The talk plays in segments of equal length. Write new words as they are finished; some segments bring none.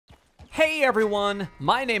Hey everyone,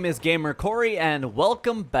 my name is Gamer Corey and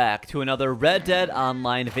welcome back to another Red Dead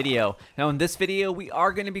Online video. Now in this video we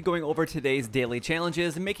are going to be going over today's daily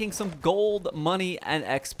challenges and making some gold, money, and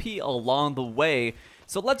XP along the way.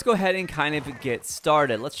 So let's go ahead and kind of get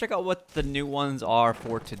started. Let's check out what the new ones are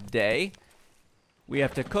for today. We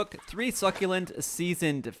have to cook 3 succulent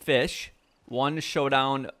seasoned fish, 1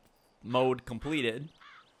 showdown mode completed,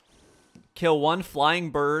 kill 1 flying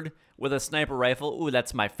bird with a sniper rifle. Ooh,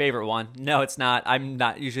 that's my favorite one. No, it's not. I'm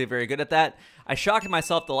not usually very good at that. I shocked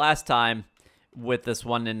myself the last time with this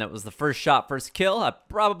one, and it was the first shot, first kill. I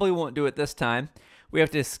probably won't do it this time. We have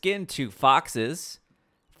to skin 2 foxes.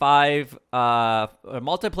 5 a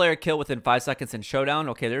multiplayer kill within 5 seconds in showdown.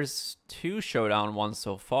 Okay, there's 2 showdown ones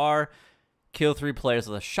so far. Kill 3 players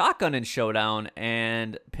with a shotgun in showdown,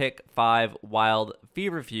 and pick 5 wild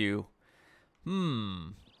feverfew.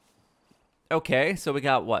 Okay, so we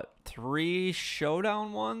got, what, 3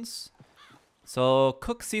 showdown ones? So,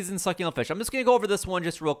 cook seasoned succulent fish. I'm just going to go over this one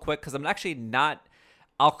just real quick because I'm actually not...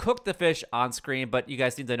 I'll cook the fish on screen, but you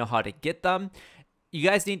guys need to know how to get them. You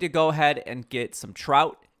guys need to go ahead and get some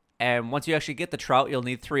trout. And once you actually get the trout, you'll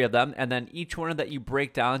need 3 of them. And then each one that you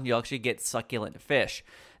break down, you'll actually get succulent fish.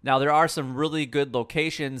 Now, there are some really good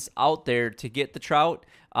locations out there to get the trout.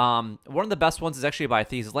 One of the best ones is actually by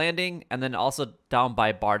Thieves Landing, and then also down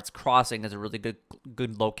by Bard's Crossing is a really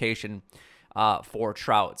good location for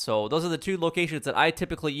trout. So those are the 2 locations that I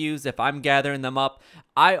typically use if I'm gathering them up.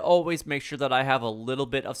 I always make sure that I have a little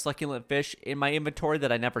bit of succulent fish in my inventory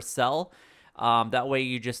that I never sell. That way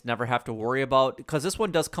you just never have to worry about, because this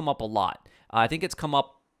one does come up a lot. I think it's come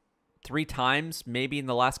up 3 times maybe in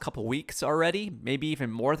the last couple weeks already, maybe even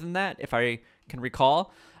more than that if I can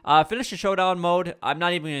recall. Finish the showdown mode. I'm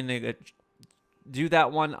not even going to do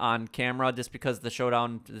that one on camera just because the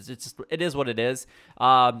showdown, it is what it is.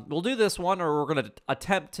 We'll do this one, or we're going to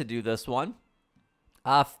attempt to do this one.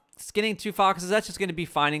 Skinning 2 foxes, that's just going to be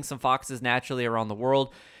finding some foxes naturally around the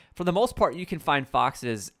world. For the most part, you can find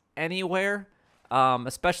foxes anywhere.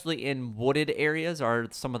 Especially in wooded areas are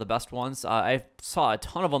some of the best ones. I saw a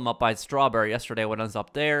ton of them up by Strawberry yesterday when I was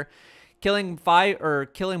up there. Killing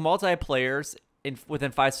multiplayers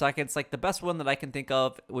within 5 seconds, like the best one that I can think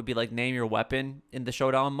of would be like name your weapon in the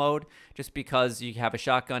showdown mode, just because you have a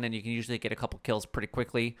shotgun and you can usually get a couple kills pretty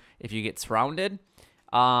quickly if you get surrounded.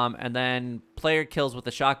 And then player kills with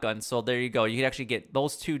the shotgun. So there you go. You can actually get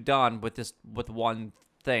those 2 done with one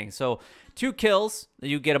thing. So 2 kills,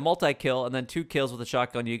 you get a multi-kill, and then 2 kills with a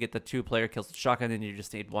shotgun, you get the 2 player kills with a shotgun, and you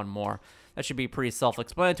just need 1 more. That should be pretty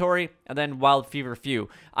self-explanatory. And then wild feverfew.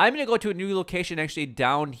 I'm going to go to a new location actually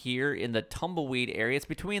down here in the Tumbleweed area. It's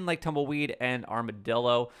between like Tumbleweed and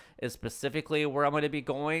Armadillo is specifically where I'm going to be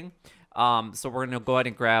going. So we're going to go ahead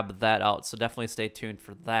and grab that out. So definitely stay tuned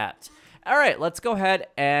for that. All right, let's go ahead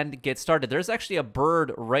and get started. There's actually a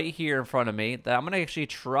bird right here in front of me that I'm going to actually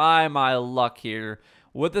try my luck here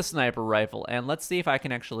with the sniper rifle, and let's see if I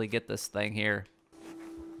can actually get this thing here.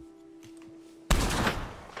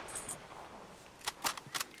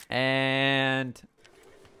 And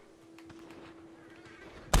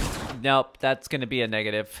nope, that's gonna be a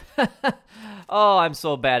negative. Oh, I'm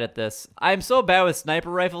so bad at this. I'm so bad with sniper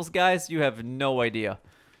rifles, guys. You have no idea.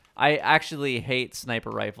 I actually hate sniper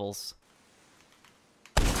rifles.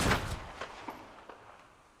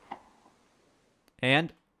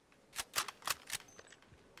 And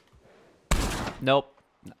nope.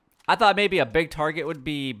 I thought maybe a big target would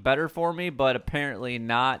be better for me, but apparently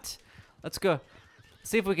not. Let's go.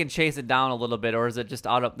 See if we can chase it down a little bit, or is it just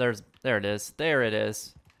out of there it is. There it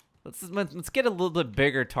is. Let's get a little bit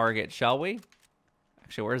bigger target, shall we?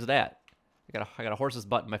 Actually, where's it at? I got a horse's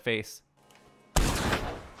butt in my face.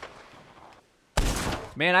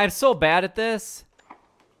 Man, I'm so bad at this.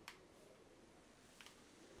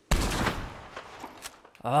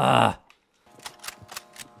 Ugh.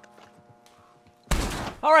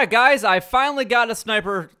 Alright guys, I finally got a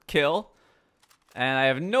sniper kill, and I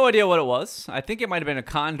have no idea what it was. I think it might have been a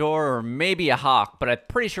condor or maybe a hawk, but I'm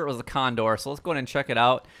pretty sure it was a condor, so let's go ahead and check it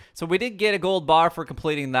out. So we did get a gold bar for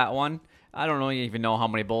completing that one. I don't even know how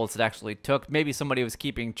many bullets it actually took. Maybe somebody was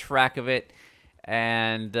keeping track of it,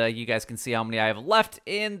 and you guys can see how many I have left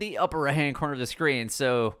in the upper right-hand corner of the screen.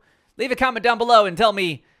 So leave a comment down below and tell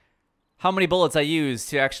me how many bullets I used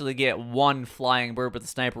to actually get 1 flying bird with a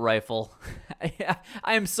sniper rifle.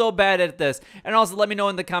 I am so bad at this. And also let me know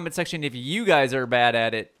in the comment section if you guys are bad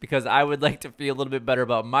at it, because I would like to feel a little bit better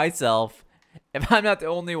about myself if I'm not the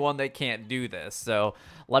only one that can't do this. So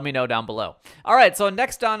let me know down below. All right, so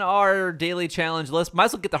next on our daily challenge list, might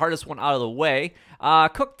as well get the hardest one out of the way.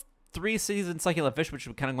 Cooked 3 seasoned succulent fish, which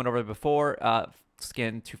we kind of went over before.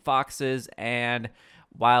 Skin 2 foxes, and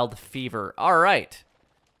Wild Fever. All right.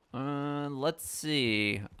 Let's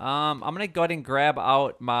see. I'm gonna go ahead and grab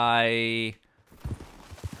out my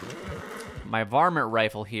varmint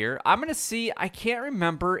rifle here. I'm gonna see. I can't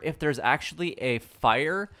remember if there's actually a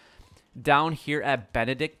fire down here at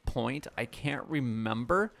Benedict Point. I can't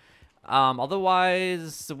remember.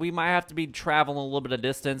 Otherwise, we might have to be traveling a little bit of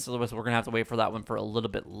distance. Otherwise, we're gonna have to wait for that one for a little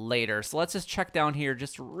bit later. So let's just check down here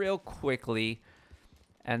just real quickly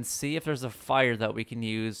and see if there's a fire that we can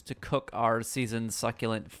use to cook our seasoned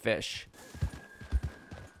succulent fish.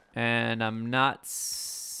 And I'm not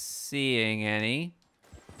seeing any.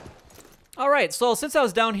 All right, so since I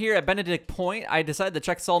was down here at Benedict Point, I decided to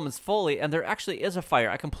check Solomon's Folly, and there actually is a fire.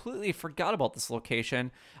 I completely forgot about this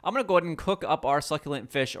location. I'm going to go ahead and cook up our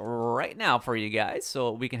succulent fish right now for you guys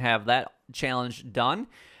so we can have that challenge done.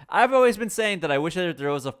 I've always been saying that I wish that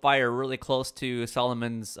there was a fire really close to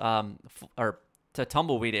Solomon's, or to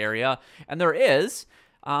Tumbleweed area, and there is.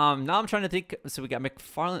 Now I'm trying to think. So we got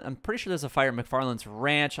McFarland. I'm pretty sure there's a fire at McFarland's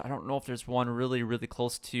Ranch. I don't know if there's one really, really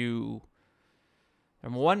close to...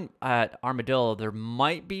 And one at Armadillo. There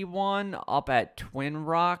might be one up at Twin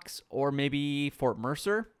Rocks or maybe Fort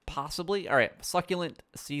Mercer, possibly. All right, succulent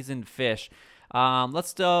seasoned fish.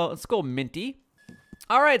 Let's go minty.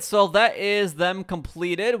 All right, so that is them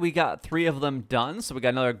completed. We got 3 of them done, so we got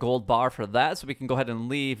another gold bar for that. So we can go ahead and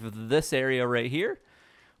leave this area right here.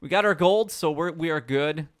 We got our gold, so we are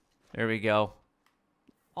good. There we go.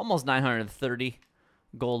 Almost 930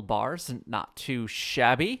 gold bars, not too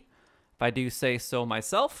shabby, if I do say so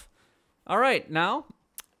myself. All right, now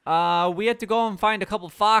we had to go and find a couple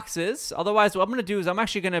foxes. Otherwise, what I'm going to do is I'm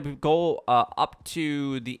actually going to go up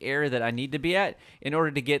to the area that I need to be at in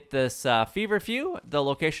order to get this feverfew, the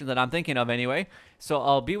location that I'm thinking of anyway. So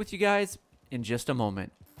I'll be with you guys in just a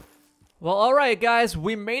moment. Well, all right, guys,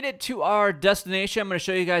 we made it to our destination. I'm going to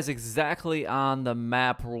show you guys exactly on the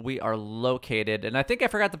map where we are located. And I think I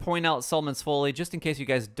forgot to point out Solomon's Folly, just in case you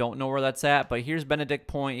guys don't know where that's at. But here's Benedict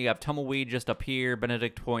Point. You have Tumbleweed just up here,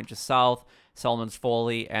 Benedict Point just south, Solomon's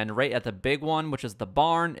Folly. And right at the big one, which is the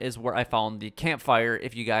barn, is where I found the campfire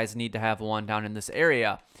if you guys need to have one down in this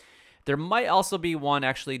area. There might also be one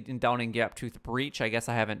actually down in Gaptooth Breach. I guess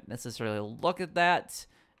I haven't necessarily looked at that,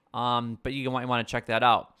 but you might want to check that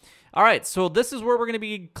out. All right, so this is where we're going to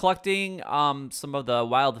be collecting some of the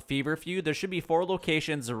wild feverfew. There should be 4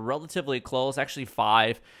 locations relatively close, actually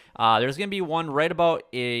 5. There's going to be one right about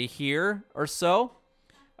here or so.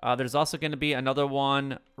 There's also going to be another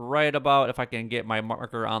one right about, if I can get my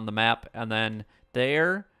marker on the map, and then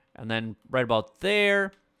there, and then right about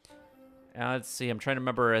there. Let's see, I'm trying to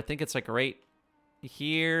remember. I think it's like right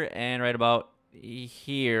here and right about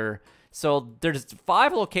here. So there's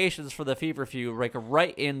 5 locations for the feverfew, like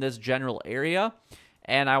right in this general area,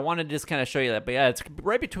 and I wanted to just kind of show you that. But yeah, it's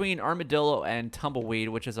right between Armadillo and Tumbleweed,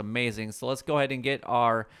 which is amazing. So let's go ahead and get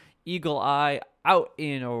our Eagle Eye out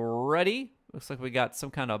and ready. Looks like we got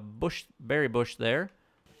some kind of berry bush there.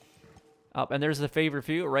 And there's the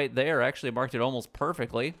feverfew right there. I actually marked it almost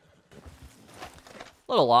perfectly.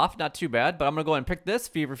 A little off, not too bad, but I'm gonna go ahead and pick this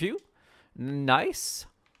feverfew. Nice.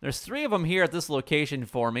 There's 3 of them here at this location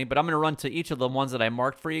for me, but I'm going to run to each of the ones that I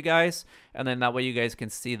marked for you guys, and then that way you guys can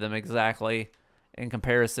see them exactly in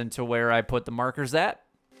comparison to where I put the markers at.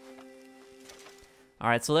 All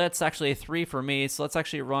right, so that's actually 3 for me, so let's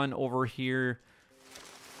actually run over here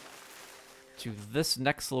to this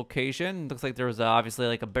next location. Looks like there was obviously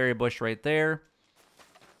like a berry bush right there.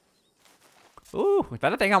 Ooh,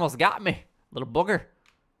 that thing almost got me. Little booger.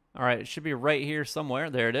 All right, it should be right here somewhere.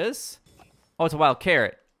 There it is. Oh, it's a wild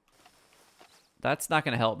carrot. That's not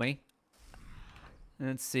going to help me.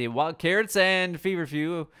 Let's see. Wild carrots and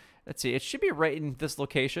feverfew. Let's see. It should be right in this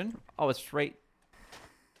location. Oh, it's right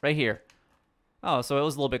here. Oh, so it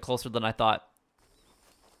was a little bit closer than I thought.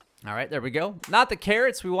 All right, there we go. Not the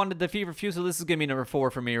carrots. We wanted the feverfew, so this is going to be number 4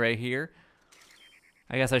 for me right here.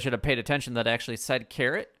 I guess I should have paid attention that I actually said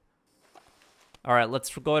carrot. All right, let's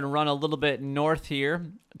go ahead and run a little bit north here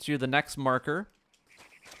to the next marker.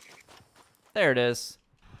 There it is.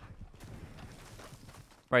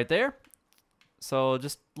 Right there. So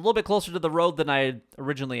just a little bit closer to the road than I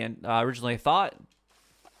originally thought.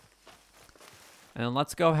 And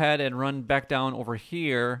let's go ahead and run back down over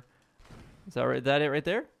here. Is that right? That it right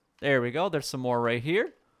there? There we go. There's some more right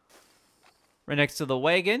here. Right next to the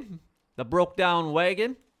wagon. The broke down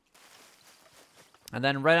wagon. And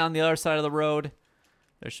then right on the other side of the road,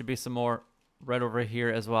 there should be some more right over here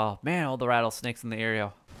as well. Man, all the rattlesnakes in the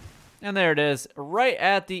area. And there it is, right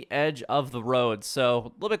at the edge of the road. So a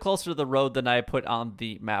little bit closer to the road than I put on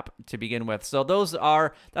the map to begin with. So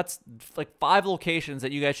that's like 5 locations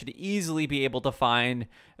that you guys should easily be able to find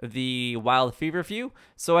the Wild Feverfew.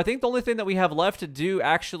 So I think the only thing that we have left to do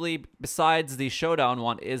actually, besides the showdown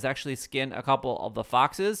one, is actually skin a couple of the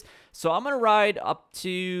foxes. So I'm going to ride up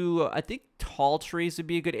to, I think Tall Trees would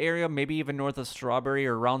be a good area. Maybe even north of Strawberry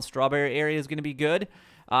or around Strawberry area is going to be good.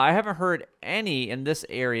 I haven't heard any in this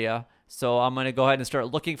area, so I'm going to go ahead and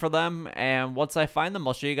start looking for them, and once I find them,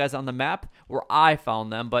 I'll show you guys on the map where I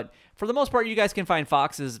found them. But for the most part, you guys can find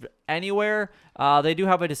foxes anywhere. They do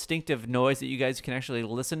have a distinctive noise that you guys can actually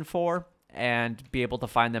listen for and be able to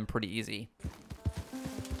find them pretty easy.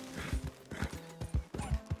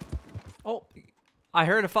 Oh, I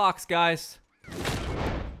heard a fox, guys.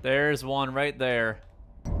 There's one right there.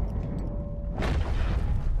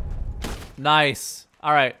 Nice.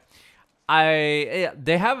 All right.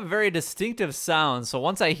 They have a very distinctive sound, so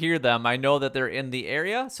once I hear them, I know that they're in the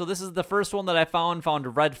area. So this is the first one that I found a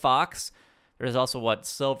red fox. There's also, what,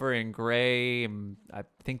 silver and gray. I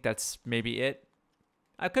think that's maybe it.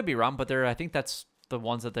 I could be wrong, but I think that's the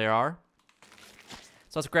ones that they are.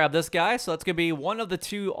 So let's grab this guy. So that's going to be one of the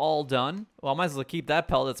 2 all done. Well, I might as well keep that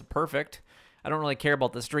pelt. That's perfect. I don't really care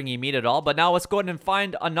about the stringy meat at all. But now let's go ahead and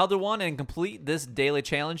find another one and complete this daily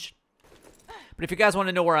challenge. But if you guys want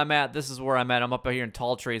to know where I'm at, this is where I'm at. I'm up here in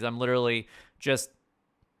Tall Trees. I'm literally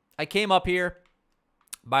I came up here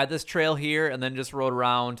by this trail here and then just rode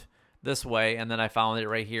around this way. And then I found it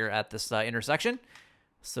right here at this intersection.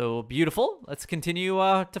 So beautiful. Let's continue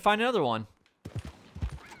to find another one.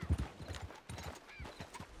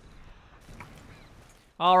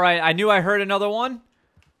 All right. I knew I heard another one.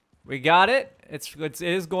 We got it. It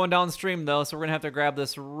is going downstream, though, so we're going to have to grab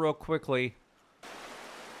this real quickly.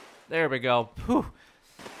 There we go. Whew.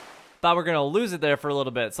 Thought we were going to lose it there for a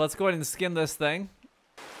little bit. So let's go ahead and skin this thing.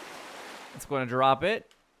 Let's go ahead and drop it.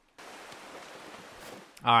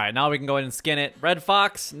 All right, now we can go ahead and skin it. Red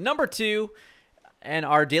Fox, number 2. And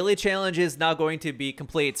our daily challenge is now going to be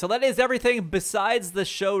complete. So that is everything besides the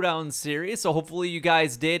Showdown series. So hopefully you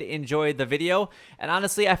guys did enjoy the video. And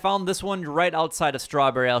honestly, I found this one right outside of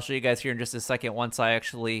Strawberry. I'll show you guys here in just a second once I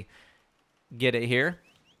actually get it here.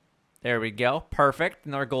 There we go. Perfect.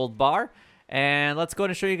 Another gold bar. And let's go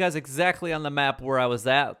ahead and show you guys exactly on the map where I was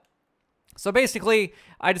at. So basically,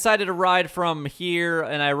 I decided to ride from here,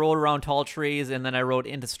 and I rode around Tall Trees, and then I rode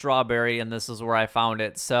into Strawberry, and this is where I found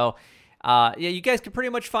it. So, yeah, you guys can pretty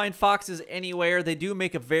much find foxes anywhere. They do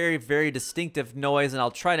make a very, very distinctive noise, and I'll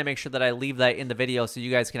try to make sure that I leave that in the video so you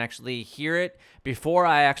guys can actually hear it before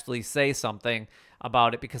I actually say something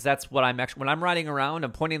about it, because that's what when I'm riding around,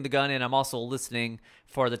 I'm pointing the gun and I'm also listening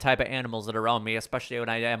for the type of animals that are around me, especially when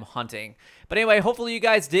I am hunting. But anyway, hopefully you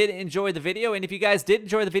guys did enjoy the video, and if you guys did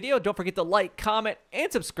enjoy the video, don't forget to like, comment,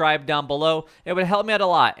 and subscribe down below. It would help me out a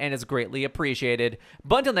lot and is greatly appreciated.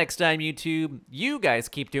 But until next time, YouTube, you guys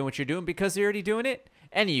keep doing what you're doing because you're already doing it,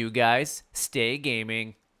 and you guys stay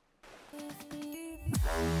gaming.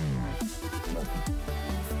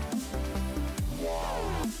 Yeah.